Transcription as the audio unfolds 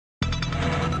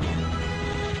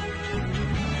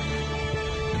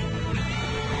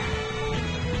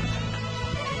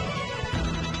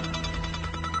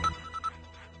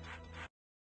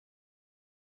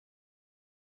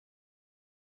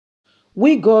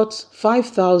We got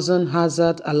 5,000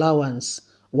 hazard allowance,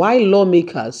 while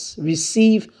lawmakers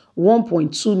receive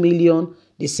 1.2 million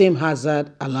the same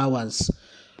hazard allowance.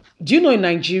 Do you know in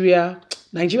Nigeria,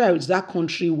 Nigeria is that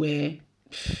country where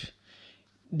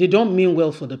they don't mean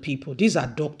well for the people. These are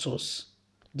doctors.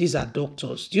 These are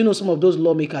doctors. Do you know some of those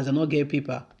lawmakers are not get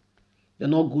paper? They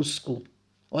not go school.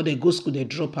 Or they go school, they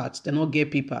drop out. They not get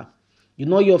paper. You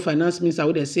know your finance minister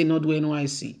where they say not do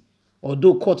NYC.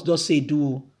 Although court does say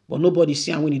do, but nobody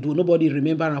see when he do. Nobody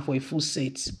remember him for a full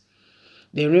set.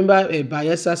 They remember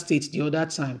Bayelsa State the other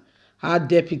time. Our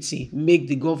deputy make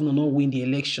the governor not win the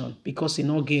election because he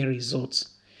not get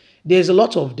results. There's a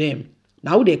lot of them.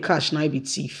 Now who they cash now be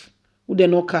thief. Who they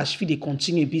not cash, if they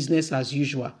continue business as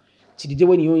usual. Till the day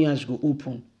when your hands go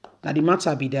open. Now the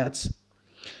matter be that.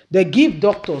 They give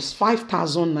doctors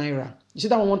 5,000 naira. You see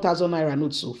that 1,000 naira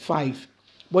not so 5.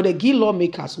 But they give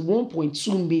lawmakers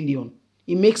 1.2 million.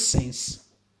 It makes sense.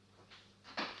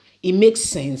 It makes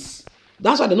sense.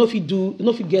 That's why they know if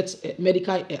you get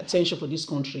medical attention for this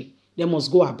country, they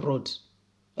must go abroad.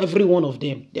 Every one of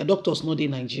them. Their doctors not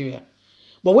in Nigeria.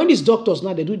 But when these doctors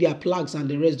now, they do their plugs and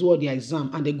the rest, do all their exam,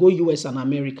 and they go US and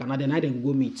America, now they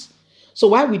go meet. So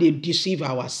why would they deceive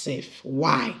ourselves?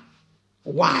 Why?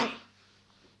 Why?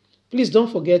 Please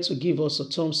don't forget to give us a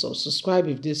thumbs up. Subscribe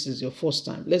if this is your first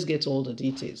time. Let's get all the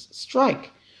details.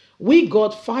 Strike. We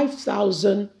got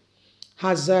 5,000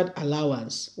 hazard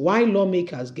allowance, while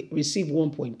lawmakers receive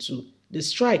 1.2. The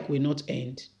strike will not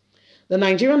end. The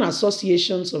Nigerian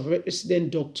Associations of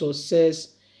Resident Doctors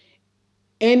says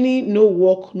any no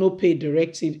work, no pay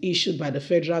directive issued by the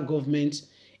federal government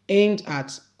aimed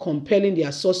at compelling the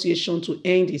association to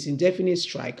end its indefinite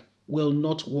strike will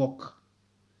not work.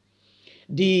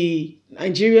 The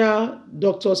Nigeria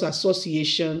Doctors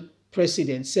Association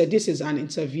president said this in an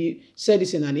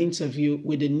interview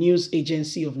with the news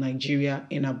agency of Nigeria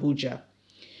in Abuja.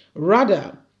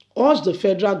 Rather, urged the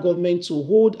federal government to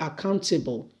hold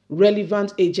accountable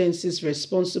relevant agencies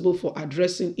responsible for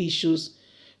addressing issues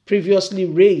previously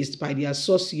raised by the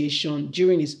association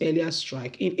during its earlier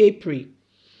strike in April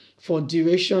for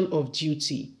duration of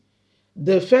duty.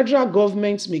 The federal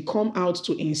government may come out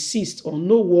to insist on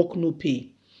no work, no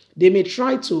pay. They may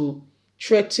try to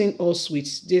threaten us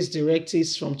with these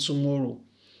directives from tomorrow.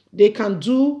 They can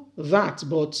do that,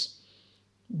 but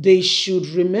they should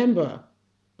remember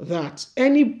that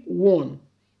anyone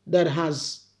that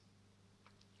has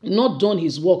not done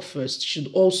his work first should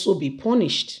also be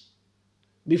punished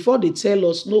before they tell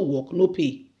us no work, no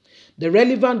pay. The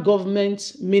relevant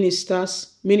government,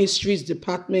 ministries,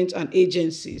 departments, and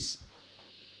agencies,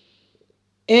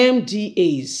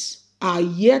 MDAs, are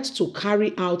yet to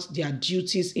carry out their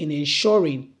duties in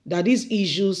ensuring that these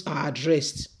issues are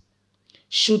addressed,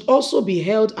 should also be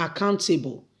held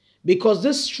accountable, because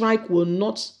this strike will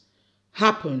not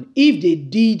happen if they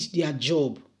did their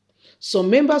job. Some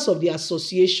members of the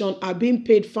association are being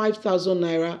paid 5,000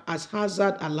 naira as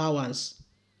hazard allowance,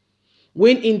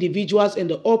 when individuals in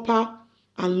the upper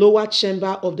and lower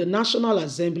chamber of the National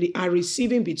Assembly are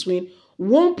receiving between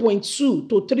 1.2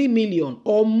 to 3 million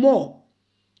or more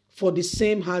for the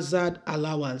same hazard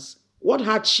allowance. What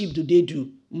hardship do they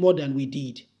do more than we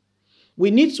did?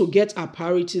 We need to get our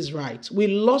priorities right. We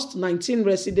lost 19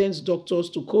 resident doctors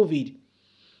to COVID,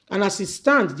 and as it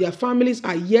stands, their families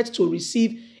are yet to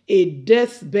receive a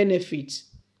death benefit,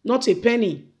 not a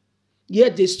penny.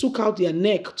 Yet they stuck out their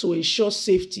neck to ensure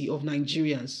safety of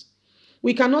Nigerians.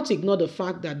 We cannot ignore the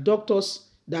fact that doctors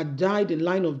that died in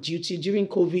line of duty during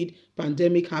COVID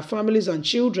pandemic have families and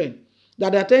children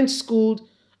that attend school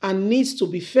and needs to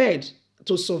be fed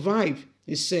to survive,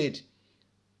 he said.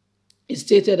 He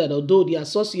stated that although the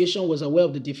association was aware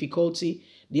of the difficulty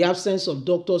the absence of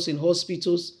doctors in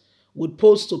hospitals would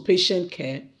pose to patient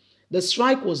care, the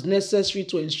strike was necessary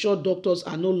to ensure doctors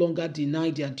are no longer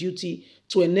denied their duty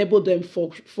to enable them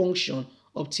function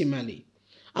optimally.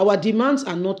 Our demands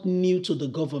are not new to the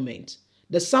government.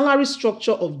 The salary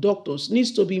structure of doctors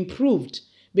needs to be improved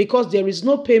because there is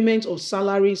no payment of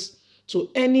salaries to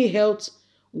any health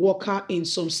worker in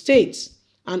some states,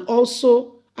 and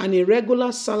also an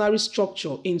irregular salary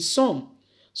structure in some.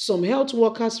 Some health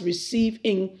workers receive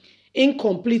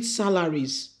incomplete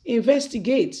salaries.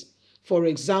 Investigate. For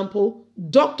example,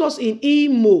 doctors in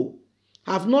Imo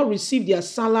have not received their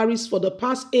salaries for the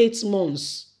past 8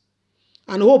 months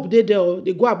and hope they go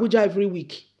Abuja every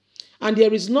week. And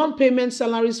there is non-payment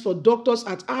salaries for doctors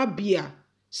at Abia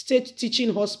State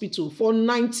Teaching Hospital for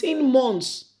 19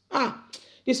 months.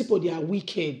 These people, they are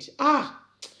wicked.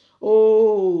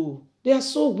 Oh, They are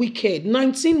so wicked.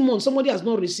 19 months, somebody has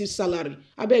not received salary.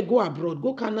 I beg, go abroad,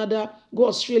 go Canada, go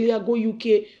Australia, go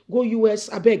UK, go US.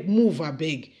 I beg, move, I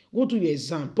beg. Go do your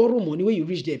exam, borrow money when you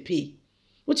reach their pay.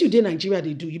 What you do in Nigeria,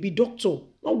 they do. You be doctor.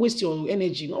 Not waste your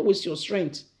energy, not waste your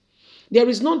strength. There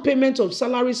is non-payment of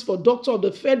salaries for doctor of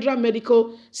the Federal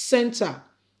Medical Center,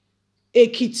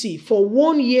 Ekiti, for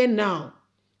 1 year now.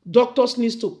 Doctors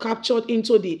need to capture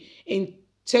into the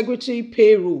integrity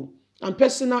payroll and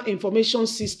personal information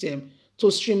system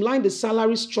to streamline the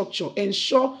salary structure,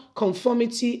 ensure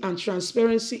conformity and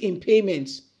transparency in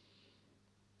payments,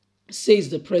 says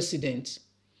the president.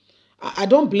 I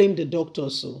don't blame the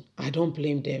doctors, so I don't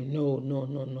blame them.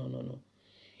 No.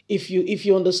 If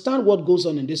you understand what goes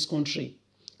on in this country,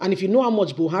 and if you know how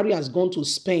much Buhari has gone to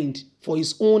spend for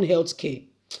his own health care,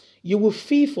 you will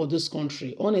feel for this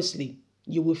country. Honestly,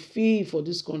 you will feel for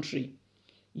this country.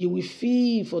 You will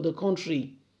feel for the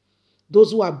country.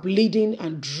 Those who are bleeding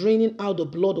and draining out the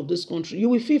blood of this country. You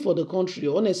will feel for the country,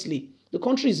 honestly. The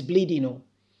country is bleeding,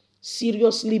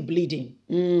 seriously bleeding.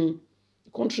 The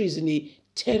country is in a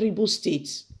terrible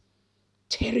state.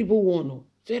 Terrible one,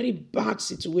 very bad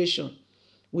situation.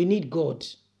 We need God,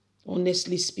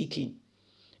 honestly speaking.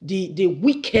 The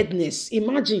wickedness,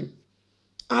 imagine,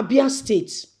 Abia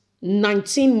State,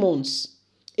 19 months,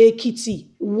 Ekiti,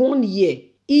 1 year,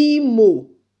 Imo,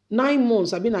 9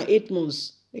 months, I've been at 8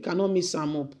 months. They cannot miss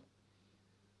some up.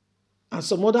 And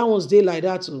some other ones, they like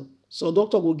that too. So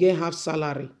doctor will get half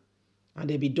salary. And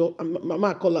they be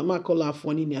ma call her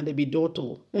funny, and they be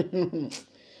daughter.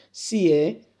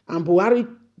 See, and Buhari's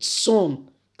son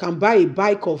can buy a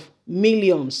bike of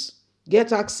millions,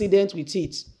 get accident with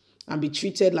it, and be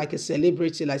treated like a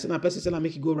celebrity, like some person say,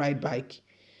 make you go ride bike.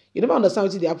 You never understand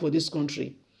what they have for this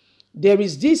country. There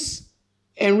is this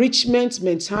enrichment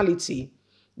mentality.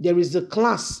 There is the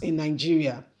class in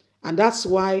Nigeria, and that's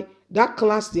why that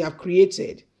class they have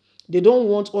created, they don't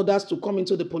want others to come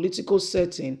into the political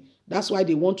setting. That's why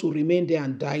they want to remain there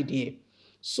and die there.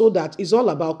 So that it's all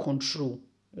about control.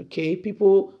 Okay,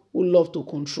 people who love to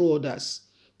control others.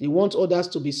 They want others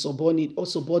to be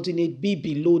subordinate, be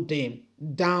below them,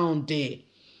 down there.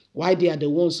 Why they are the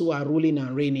ones who are ruling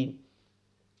and reigning.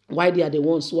 Why they are the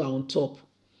ones who are on top.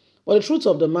 But the truth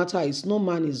of the matter is no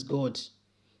man is God.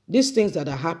 These things that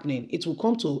are happening, it will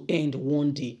come to end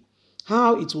one day.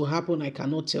 How it will happen, I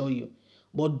cannot tell you.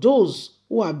 But those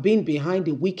who have been behind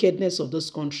the wickedness of this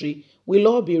country will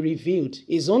all be revealed.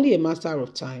 It's only a matter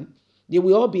of time. They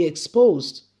will all be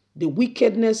exposed. The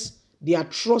wickedness, the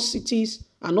atrocities,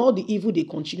 and all the evil they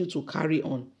continue to carry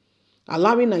on.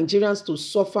 Allowing Nigerians to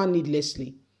suffer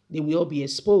needlessly. They will all be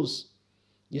exposed.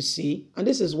 You see? And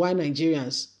this is why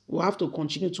Nigerians will have to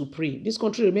continue to pray. This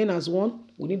country remain as one.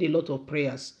 We need a lot of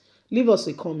prayers. Leave us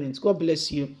a comment. God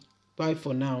bless you. Bye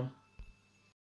for now.